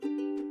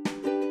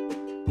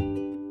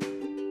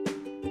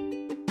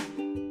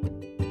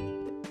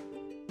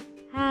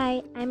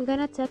I'm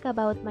gonna talk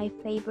about my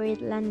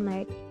favorite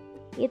landmark.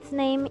 Its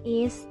name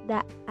is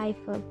the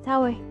Eiffel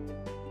Tower.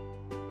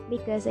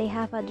 Because I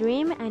have a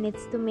dream and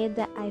it's to meet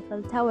the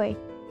Eiffel Tower.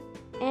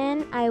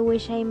 And I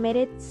wish I met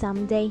it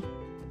someday.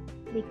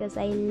 Because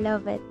I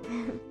love it.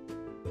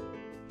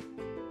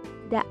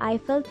 The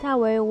Eiffel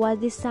Tower was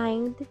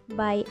designed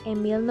by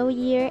Emile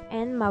Noyer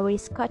and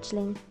Maurice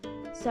Koechlin.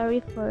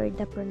 Sorry for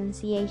the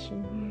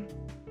pronunciation.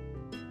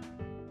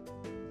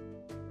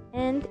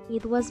 And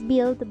it was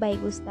built by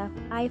Gustave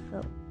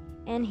Eiffel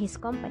and his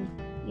company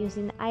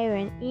using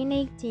iron in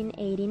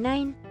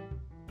 1889.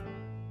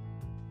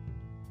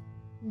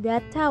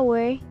 The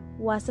tower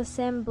was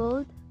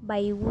assembled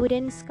by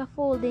wooden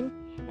scaffolding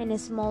and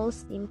small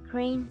steam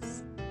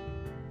cranes.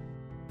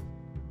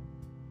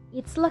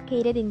 It's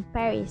located in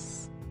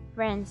Paris,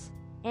 France,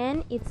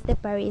 and it's the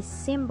Paris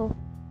symbol.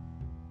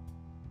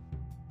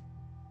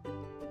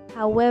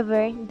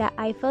 However, the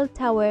Eiffel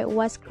Tower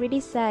was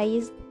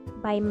criticized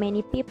by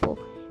many people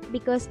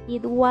because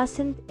it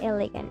wasn't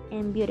elegant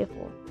and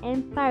beautiful,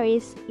 and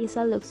Paris is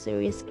a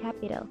luxurious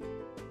capital.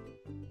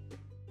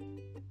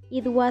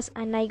 It was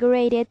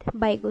inaugurated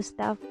by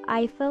Gustave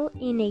Eiffel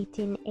in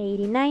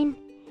 1889.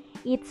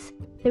 It's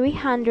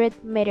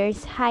 300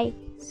 meters high,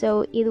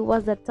 so it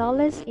was the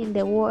tallest in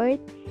the world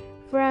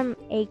from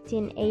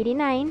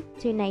 1889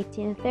 to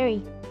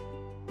 1930.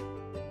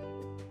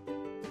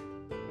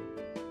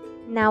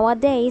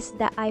 Nowadays,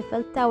 the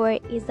Eiffel Tower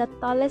is the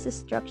tallest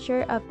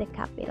structure of the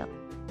capital.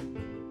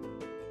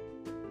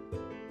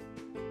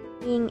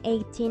 In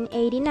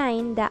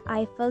 1889, the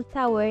Eiffel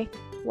Tower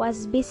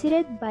was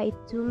visited by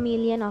 2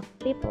 million of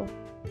people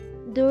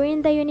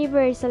during the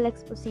Universal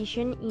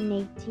Exposition in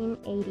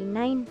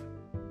 1889.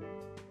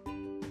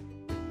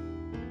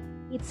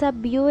 It's a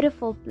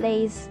beautiful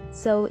place,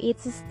 so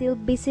it's still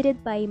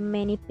visited by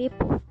many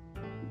people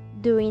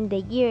during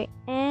the year,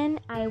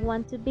 and I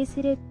want to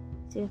visit it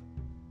too.